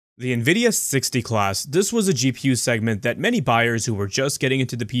The Nvidia 60 class, this was a GPU segment that many buyers who were just getting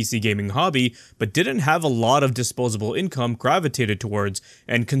into the PC gaming hobby but didn't have a lot of disposable income gravitated towards,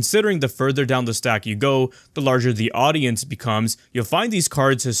 and considering the further down the stack you go, the larger the audience becomes, you'll find these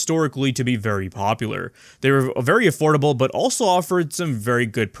cards historically to be very popular. They were very affordable but also offered some very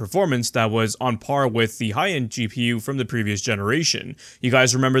good performance that was on par with the high-end GPU from the previous generation. You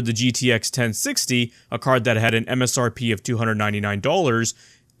guys remember the GTX 1060, a card that had an MSRP of $299,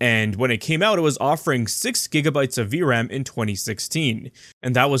 and when it came out, it was offering 6GB of VRAM in 2016,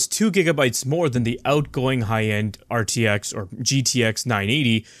 and that was 2GB more than the outgoing high-end RTX or GTX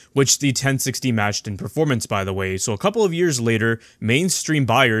 980, which the 1060 matched in performance, by the way. So a couple of years later, mainstream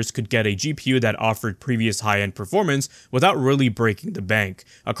buyers could get a GPU that offered previous high-end performance without really breaking the bank.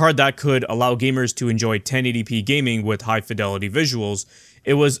 A card that could allow gamers to enjoy 1080p gaming with high-fidelity visuals.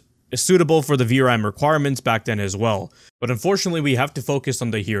 It was suitable for the VRAM requirements back then as well. But unfortunately, we have to focus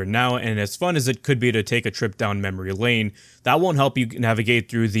on the here and now, and as fun as it could be to take a trip down memory lane, that won't help you navigate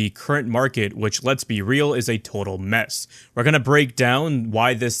through the current market, which, let's be real, is a total mess. We're going to break down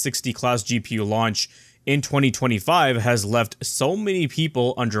why this 60 class GPU launch in 2025 has left so many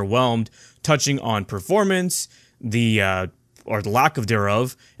people underwhelmed, touching on performance, or the lack of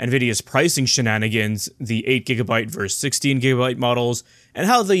thereof, Nvidia's pricing shenanigans, the 8GB versus 16GB models, and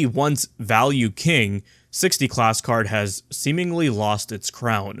how the once value king 60 class card has seemingly lost its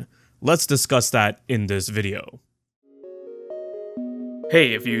crown. Let's discuss that in this video.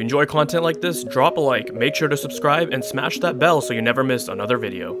 Hey, if you enjoy content like this, drop a like, make sure to subscribe, and smash that bell so you never miss another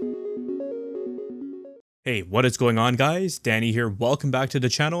video. Hey, what is going on, guys? Danny here, welcome back to the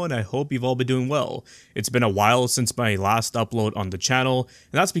channel, and I hope you've all been doing well. It's been a while since my last upload on the channel,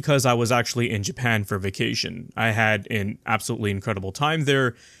 and that's because I was actually in Japan for vacation. I had an absolutely incredible time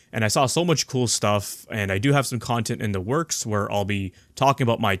there, and I saw so much cool stuff, and I do have some content in the works where I'll be talking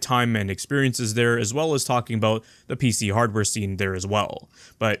about my time and experiences there, as well as talking about the PC hardware scene there as well.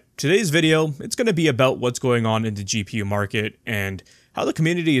 But today's video, it's going to be about what's going on in the GPU market, and how the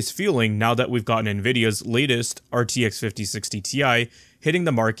community is feeling now that we've gotten Nvidia's latest RTX 5060 Ti hitting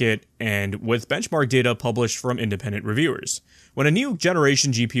the market, and with benchmark data published from independent reviewers. When a new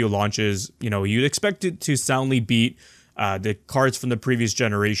generation GPU launches, you'd expect it to soundly beat the cards from the previous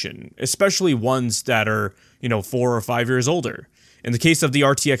generation, especially ones that are, 4 or 5 years older. In the case of the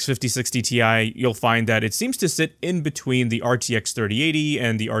RTX 5060 Ti, you'll find that it seems to sit in between the RTX 3080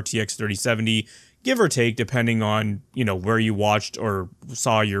 and the RTX 3070, give or take, depending on, where you watched or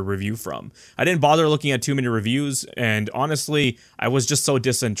saw your review from. I didn't bother looking at too many reviews, and honestly, I was just so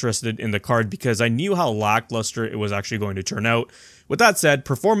disinterested in the card because I knew how lackluster it was actually going to turn out. With that said,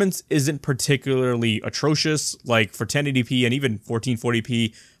 performance isn't particularly atrocious. Like for 1080p and even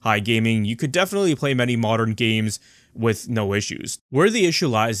 1440p high gaming, you could definitely play many modern games with no issues. Where the issue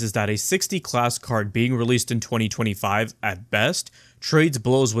lies is that a 60 class card being released in 2025 at best trades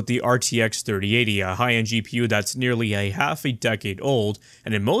blows with the RTX 3080, a high-end GPU that's nearly a half a decade old,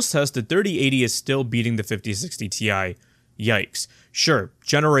 and in most tests the 3080 is still beating the 5060 Ti. Yikes. Sure,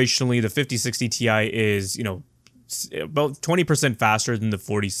 generationally the 5060 Ti is, about 20% faster than the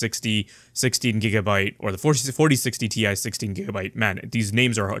 4060 16GB or the 4060 Ti 16GB. Man, these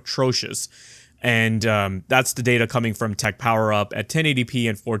names are atrocious. And that's the data coming from Tech Power Up at 1080p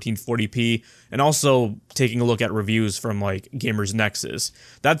and 1440p, and also taking a look at reviews from like Gamers Nexus.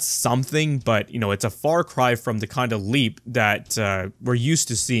 That's something, but it's a far cry from the kind of leap that we're used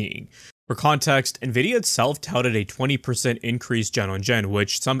to seeing. For context, Nvidia itself touted a 20% increase gen-on-gen,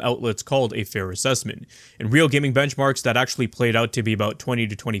 which some outlets called a fair assessment. In real gaming benchmarks, that actually played out to be about 20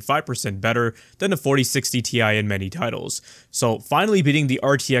 to 25% better than the 4060 Ti in many titles. So finally beating the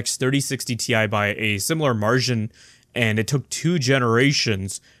RTX 3060 Ti by a similar margin, and it took 2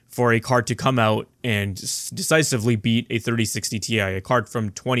 generations for a card to come out and decisively beat a 3060 Ti, a card from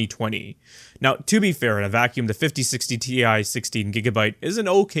 2020. Now, to be fair, in a vacuum, the 5060 Ti 16GB is an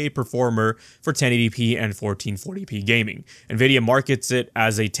okay performer for 1080p and 1440p gaming. Nvidia markets it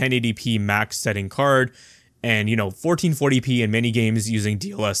as a 1080p max setting card, and 1440p in many games using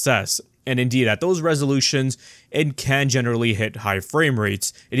DLSS. And indeed, at those resolutions, it can generally hit high frame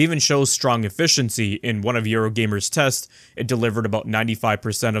rates. It even shows strong efficiency. In one of Eurogamer's tests, it delivered about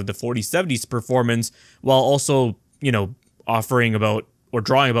 95% of the 4070's performance, while also, offering about or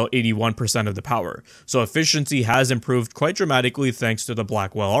drawing about 81% of the power. So efficiency has improved quite dramatically thanks to the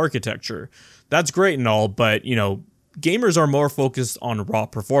Blackwell architecture. That's great and all, but, gamers are more focused on raw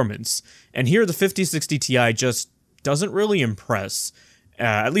performance. And here the 5060 Ti just doesn't really impress.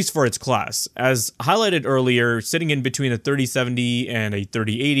 At least for its class. As highlighted earlier, sitting in between a 3070 and a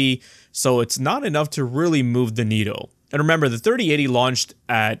 3080, so it's not enough to really move the needle. And remember, the 3080 launched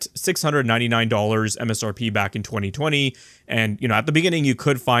at $699 MSRP back in 2020. And, at the beginning you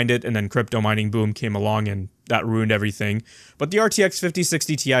could find it, and then crypto mining boom came along and that ruined everything. But the RTX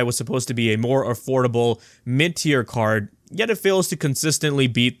 5060 Ti was supposed to be a more affordable mid-tier card, yet it fails to consistently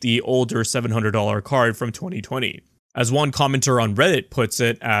beat the older $700 card from 2020. As one commenter on Reddit puts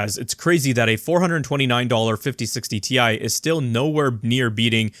it, as it's crazy that a $429 5060 Ti is still nowhere near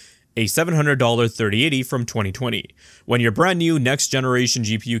beating a $700 3080 from 2020. When your brand new next generation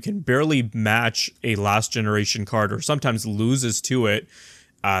GPU can barely match a last generation card or sometimes loses to it,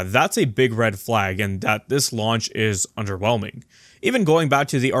 that's a big red flag, and that this launch is underwhelming. Even going back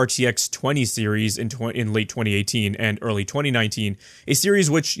to the RTX 20 series in late 2018 and early 2019, a series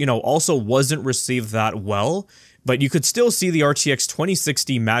which, also wasn't received that well, but you could still see the RTX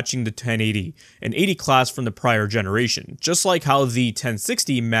 2060 matching the 1080, an 80 class from the prior generation, just like how the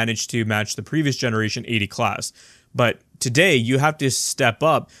 1060 managed to match the previous generation 80 class. But today, you have to step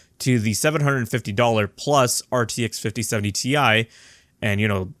up to the $750 plus RTX 5070 Ti,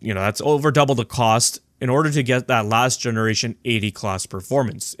 and that's over double the cost in order to get that last generation 80 class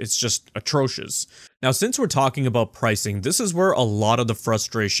performance. It's just atrocious. Now, since we're talking about pricing, this is where a lot of the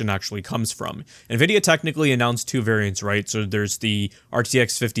frustration actually comes from. Nvidia technically announced two variants, right? So there's the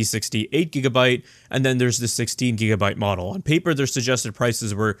RTX 5060 8GB, and then there's the 16GB model. On paper, their suggested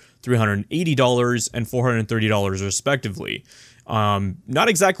prices were $380 and $430 respectively. Not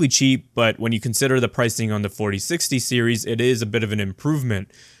exactly cheap, but when you consider the pricing on the 4060 series, it is a bit of an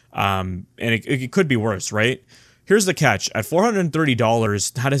improvement. And it could be worse, right? Here's the catch. At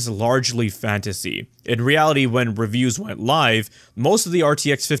 $430, that is largely fantasy. In reality, when reviews went live, most of the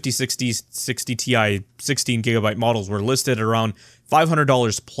RTX 5060 Ti 16GB models were listed around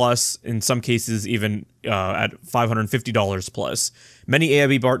 $500 plus, in some cases even at $550 plus. Many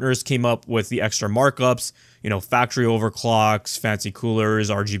AIB partners came up with the extra markups, factory overclocks, fancy coolers,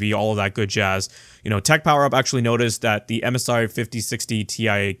 RGB, all of that good jazz. Tech Power Up actually noticed that the MSI 5060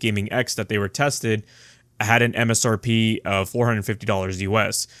 Ti Gaming X that they were tested had an MSRP of $450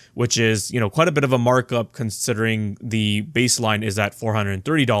 US, which is, quite a bit of a markup considering the baseline is at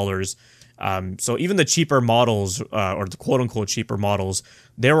 $430. So even the cheaper models, or the quote-unquote cheaper models,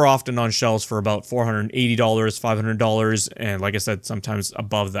 they were often on shelves for about $480, $500, and like I said, sometimes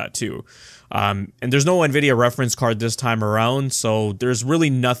above that too. And there's no Nvidia reference card this time around, so there's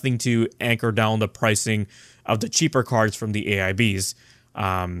really nothing to anchor down the pricing of the cheaper cards from the AIBs.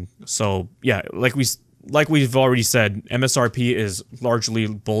 So yeah, like we've already said, MSRP is largely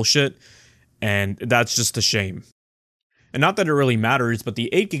bullshit, and that's just a shame. And not that it really matters, but the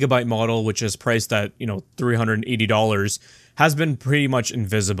 8GB model, which is priced at, $380, has been pretty much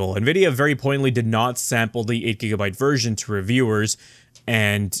invisible. Nvidia very pointedly did not sample the 8GB version to reviewers,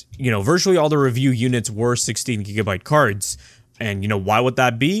 and, virtually all the review units were 16GB cards. And, why would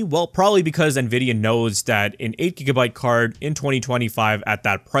that be? Well, probably because Nvidia knows that an 8GB card in 2025 at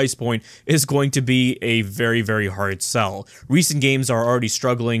that price point is going to be a very, very hard sell. Recent games are already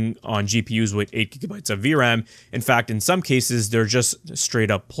struggling on GPUs with 8GB of VRAM. In fact, in some cases, they're just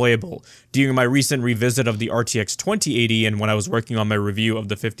straight up playable. During my recent revisit of the RTX 2080 and when I was working on my review of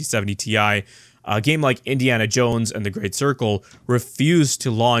the 5070 Ti, a game like Indiana Jones and the Great Circle refused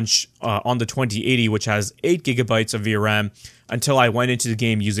to launch on the 2080, which has 8GB of VRAM, until I went into the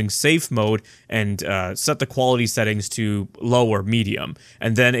game using safe mode and set the quality settings to low or medium,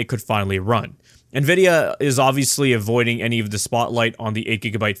 and then it could finally run. Nvidia is obviously avoiding any of the spotlight on the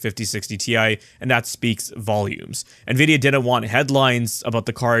 8GB 5060 Ti, and that speaks volumes. Nvidia didn't want headlines about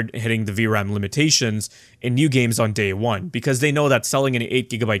the card hitting the VRAM limitations in new games on day one, because they know that selling an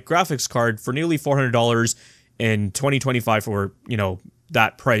 8GB graphics card for nearly $400 in 2025 for,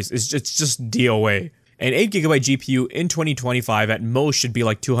 that price is just DOA. An 8GB GPU in 2025 at most should be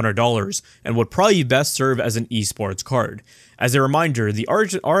like $200 and would probably best serve as an esports card. As a reminder, the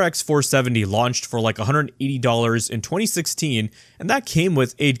RX 470 launched for like $180 in 2016, and that came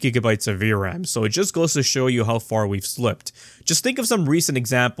with 8GB of VRAM, so it just goes to show you how far we've slipped. Just think of some recent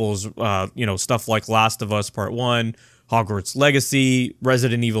examples, stuff like Last of Us Part 1, Hogwarts Legacy,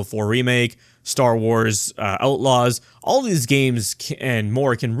 Resident Evil 4 Remake, Star Wars Outlaws. All these games and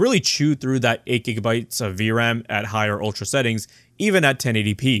more can really chew through that 8GB of VRAM at higher ultra settings, even at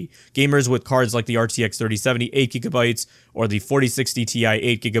 1080p. Gamers with cards like the RTX 3070 8GB or the 4060 Ti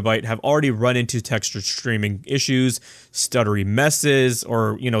 8GB have already run into texture streaming issues, stuttery messes,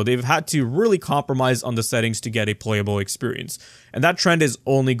 or they've had to really compromise on the settings to get a playable experience. And that trend is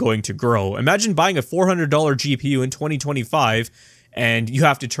only going to grow. Imagine buying a $400 GPU in 2025 and you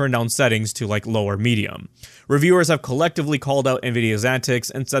have to turn down settings to like low or medium. Reviewers have collectively called out Nvidia's antics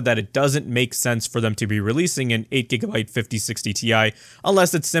and said that it doesn't make sense for them to be releasing an 8GB 5060 Ti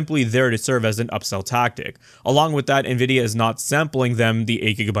unless it's simply there to serve as an upsell tactic. Along with that, Nvidia is not sampling them the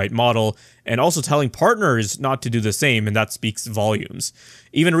 8GB model and also telling partners not to do the same, and that speaks volumes.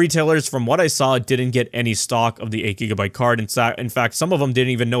 Even retailers, from what I saw, didn't get any stock of the 8GB card. In fact, some of them didn't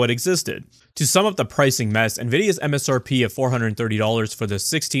even know it existed. To sum up the pricing mess, Nvidia's MSRP of $430 for the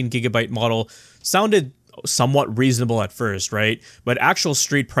 16GB model sounded somewhat reasonable at first, right? But actual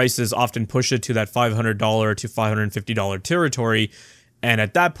street prices often push it to that $500 to $550 territory, and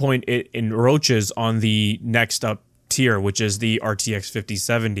at that point, it encroaches on the next up tier, which is the RTX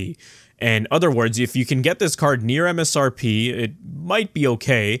 5070. In other words, if you can get this card near MSRP, it might be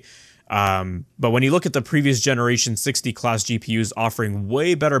okay. But when you look at the previous generation 60 class GPUs offering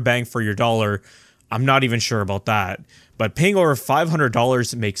way better bang for your dollar, I'm not even sure about that. But paying over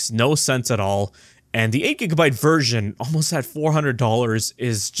 $500 makes no sense at all. And the 8GB version, almost at $400,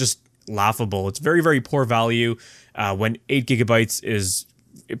 is just laughable. It's very, very poor value when 8GB is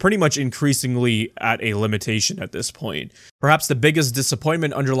pretty much increasingly at a limitation at this point. Perhaps the biggest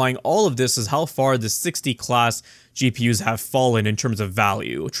disappointment underlying all of this is how far the 60 class GPUs have fallen in terms of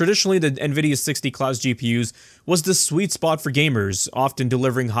value. Traditionally, the Nvidia 60 class GPUs was the sweet spot for gamers, often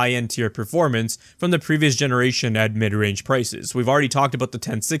delivering high-end tier performance from the previous generation at mid-range prices. We've already talked about the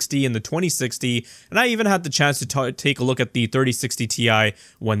 1060 and the 2060, and I even had the chance to take a look at the 3060 Ti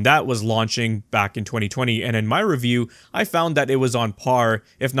when that was launching back in 2020, and in my review, I found that it was on par,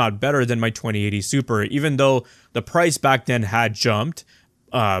 if not better than my 2080 Super, even though the price back then had jumped.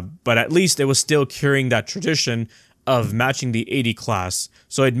 But at least it was still carrying that tradition of matching the 80 class,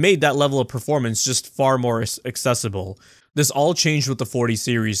 so it made that level of performance just far more accessible. This all changed with the 40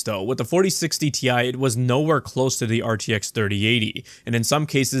 series though. With the 4060 Ti, it was nowhere close to the RTX 3080, and in some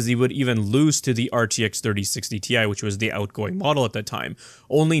cases it would even lose to the RTX 3060 Ti, which was the outgoing model at that time.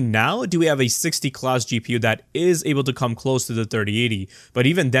 Only now do we have a 60 class GPU that is able to come close to the 3080, but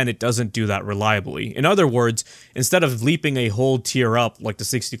even then it doesn't do that reliably. In other words, instead of leaping a whole tier up like the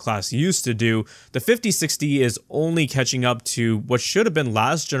 60 class used to do, the 5060 is only catching up to what should have been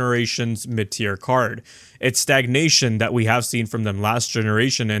last generation's mid-tier card. It's stagnation that we have seen from them last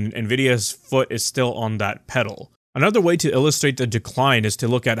generation, and Nvidia's foot is still on that pedal. Another way to illustrate the decline is to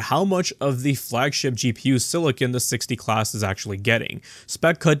look at how much of the flagship GPU silicon the 60 class is actually getting.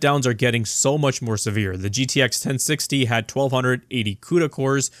 Spec cutdowns are getting so much more severe. The GTX 1060 had 1280 CUDA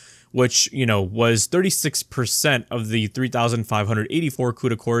cores, which, was 36% of the 3584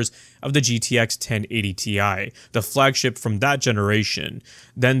 CUDA cores of the GTX 1080 Ti, the flagship from that generation.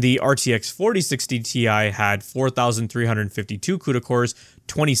 Then the RTX 4060 Ti had 4352 CUDA cores,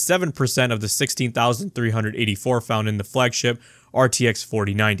 27% of the 16384 found in the flagship RTX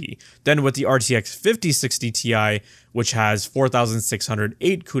 4090. Then with the RTX 5060 Ti, which has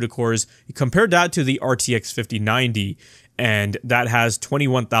 4608 CUDA cores, you compare that to the RTX 5090, and that has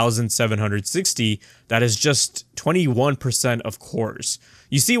 21,760, that is just 21% of cores.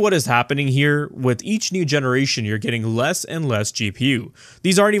 You see what is happening here? With each new generation, you're getting less and less GPU.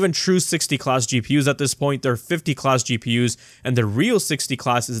 These aren't even true 60 class GPUs at this point, they're 50 class GPUs, and the real 60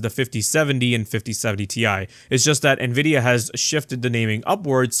 class is the 5070 and 5070 Ti. It's just that Nvidia has shifted the naming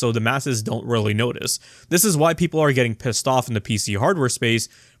upwards so the masses don't really notice. This is why people are getting pissed off in the PC hardware space.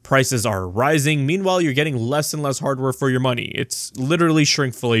 Prices are rising, meanwhile you're getting less and less hardware for your money. It's literally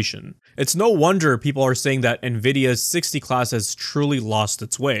shrinkflation. It's no wonder people are saying that Nvidia's 60 class has truly lost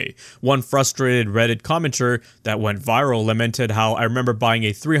its way. One frustrated Reddit commenter that went viral lamented how I remember buying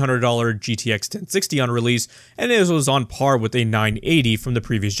a $300 GTX 1060 on release and it was on par with a 980 from the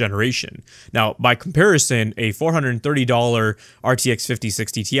previous generation. Now, by comparison, a $430 RTX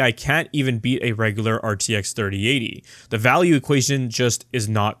 5060 Ti can't even beat a regular RTX 3080. The value equation just is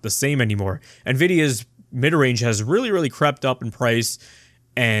not the same anymore. Nvidia's mid-range has really crept up in price,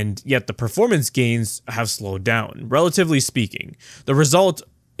 and yet the performance gains have slowed down, relatively speaking. The result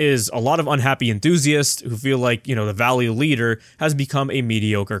is a lot of unhappy enthusiasts who feel like, the value leader has become a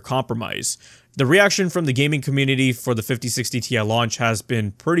mediocre compromise. The reaction from the gaming community for the 5060 Ti launch has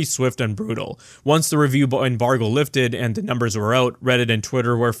been pretty swift and brutal. Once the review embargo lifted and the numbers were out, Reddit and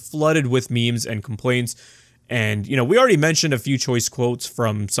Twitter were flooded with memes and complaints. And, we already mentioned a few choice quotes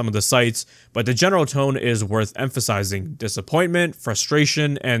from some of the sites, but the general tone is worth emphasizing. Disappointment,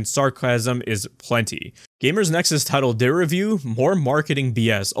 frustration, and sarcasm is plenty. Gamers Next is titled their review, More Marketing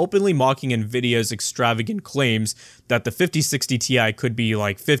BS, openly mocking Nvidia's extravagant claims that the 5060 Ti could be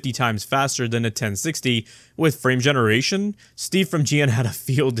like 50 times faster than a 1060 with frame generation. Steve from GN had a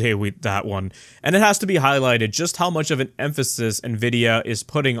field day with that one, and it has to be highlighted just how much of an emphasis Nvidia is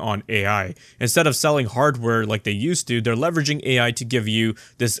putting on AI. Instead of selling hardware like they used to, they're leveraging AI to give you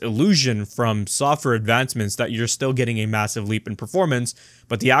this illusion from software advancements that you're still getting a massive leap in performance,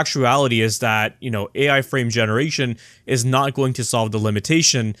 but the actuality is that, AI frame generation is not going to solve the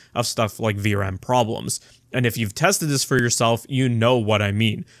limitation of stuff like VRAM problems. And if you've tested this for yourself, you know what I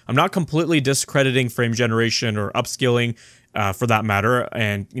mean. I'm not completely discrediting frame generation or upscaling for that matter.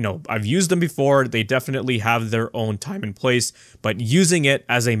 And, I've used them before. They definitely have their own time and place, but using it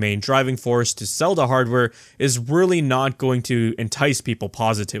as a main driving force to sell the hardware is really not going to entice people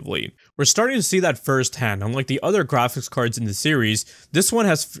positively. We're starting to see that firsthand. Unlike the other graphics cards in the series, this one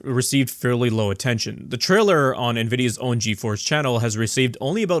has received fairly low attention. The trailer on Nvidia's own GeForce channel has received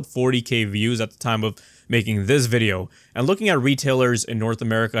only about 40k views at the time of making this video, and looking at retailers in North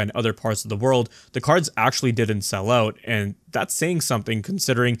America and other parts of the world, the cards actually didn't sell out, and that's saying something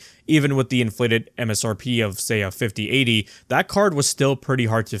considering even with the inflated MSRP of say a 5080, that card was still pretty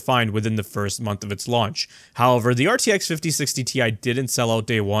hard to find within the first month of its launch. However, the RTX 5060 Ti didn't sell out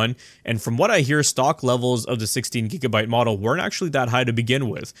day one, and from what I hear, stock levels of the 16GB model weren't actually that high to begin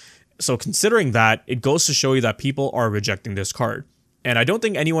with. So considering that, it goes to show you that people are rejecting this card. And I don't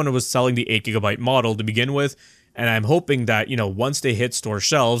think anyone was selling the 8GB model to begin with, and I'm hoping that, once they hit store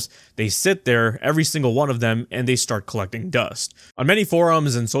shelves, they sit there, every single one of them, and they start collecting dust. On many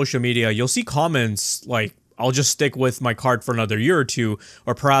forums and social media, you'll see comments like, I'll just stick with my card for another year or two,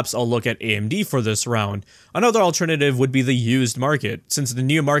 or perhaps I'll look at AMD for this round. Another alternative would be the used market, since the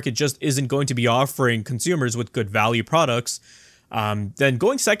new market just isn't going to be offering consumers with good value products. Then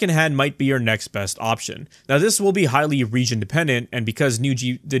going secondhand might be your next best option. Now this will be highly region dependent, and because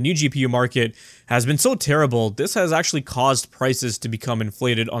the new GPU market has been so terrible, this has actually caused prices to become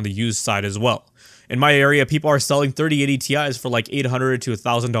inflated on the used side as well. In my area, people are selling 3080 Ti's for like $800 to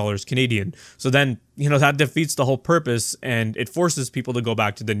 $1,000 Canadian. So then, that defeats the whole purpose, and it forces people to go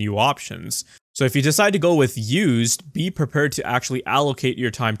back to the new options. So if you decide to go with used, be prepared to actually allocate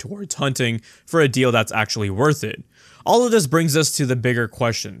your time towards hunting for a deal that's actually worth it. All of this brings us to the bigger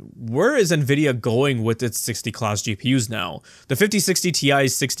question. Where is Nvidia going with its 60 class GPUs now? The 5060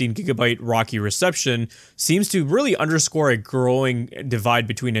 Ti's 16GB rocky reception seems to really underscore a growing divide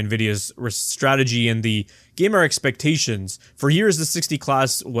between Nvidia's strategy and the gamer expectations. For years, the 60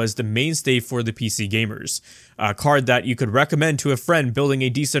 class was the mainstay for the PC gamers, a card that you could recommend to a friend building a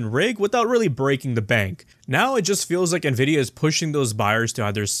decent rig without really breaking the bank. Now it just feels like Nvidia is pushing those buyers to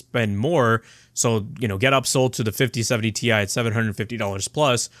either spend more, so get upsold to the 5070 Ti at $750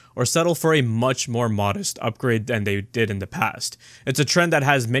 plus, or settle for a much more modest upgrade than they did in the past. It's a trend that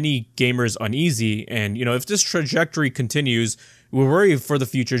has many gamers uneasy, and if this trajectory continues, we worry for the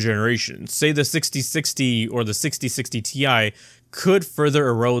future generations. Say the 6060 or the 6060 Ti could further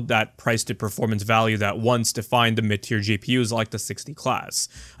erode that price to performance value that once defined the mid-tier GPUs like the 60 class.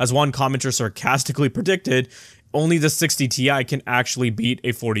 As one commenter sarcastically predicted, only the 60 Ti can actually beat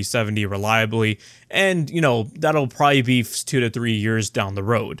a 4070 reliably, and that'll probably be 2 to 3 years down the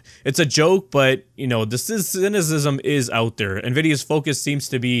road. It's a joke, but the cynicism is out there. Nvidia's focus seems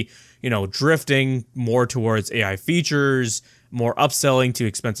to be drifting more towards AI features, more upselling to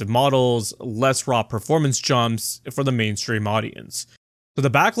expensive models, less raw performance jumps for the mainstream audience. So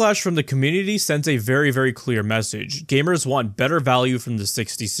the backlash from the community sends a very, very clear message. Gamers want better value from the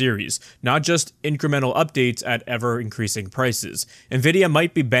 60 series, not just incremental updates at ever-increasing prices. Nvidia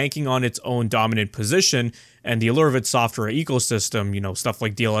might be banking on its own dominant position and the allure of its software ecosystem, stuff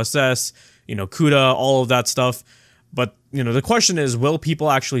like DLSS, CUDA, all of that stuff. But, the question is, will people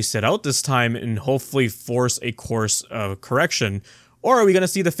actually sit out this time and hopefully force a course of correction? Or are we going to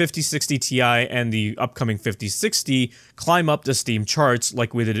see the 5060 Ti and the upcoming 5060 climb up the Steam charts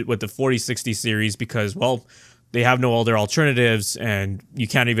like we did it with the 4060 series because, well, they have no other alternatives and you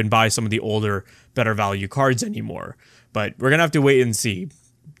can't even buy some of the older, better value cards anymore. But we're going to have to wait and see.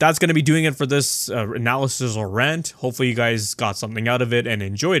 That's going to be doing it for this analysis or rant. Hopefully you guys got something out of it and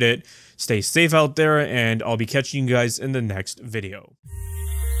enjoyed it. Stay safe out there, and I'll be catching you guys in the next video.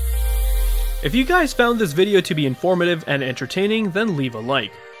 If you guys found this video to be informative and entertaining, then leave a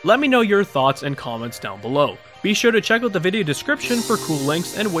like. Let me know your thoughts and comments down below. Be sure to check out the video description for cool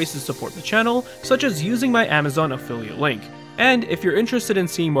links and ways to support the channel, such as using my Amazon affiliate link. And if you're interested in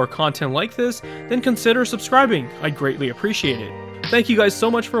seeing more content like this, then consider subscribing. I'd greatly appreciate it. Thank you guys so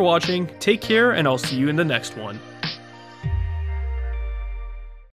much for watching, take care, and I'll see you in the next one.